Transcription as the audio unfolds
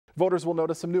Voters will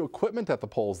notice some new equipment at the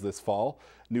polls this fall.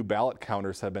 New ballot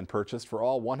counters have been purchased for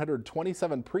all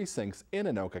 127 precincts in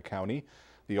Anoka County.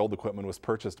 The old equipment was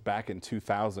purchased back in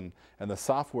 2000 and the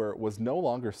software was no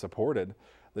longer supported.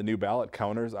 The new ballot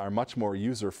counters are much more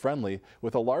user-friendly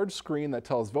with a large screen that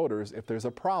tells voters if there's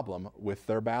a problem with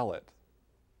their ballot.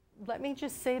 Let me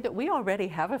just say that we already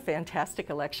have a fantastic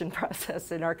election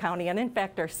process in our county and in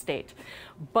fact our state.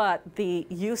 But the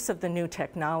use of the new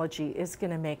technology is going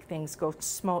to make things go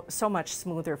so much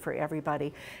smoother for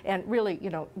everybody and really,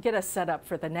 get us set up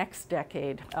for the next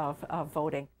decade of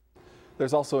voting.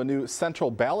 There's also a new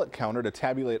central ballot counter to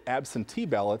tabulate absentee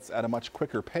ballots at a much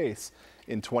quicker pace.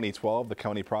 In 2012, the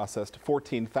county processed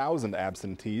 14,000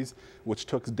 absentees, which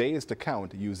took days to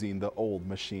count using the old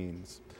machines.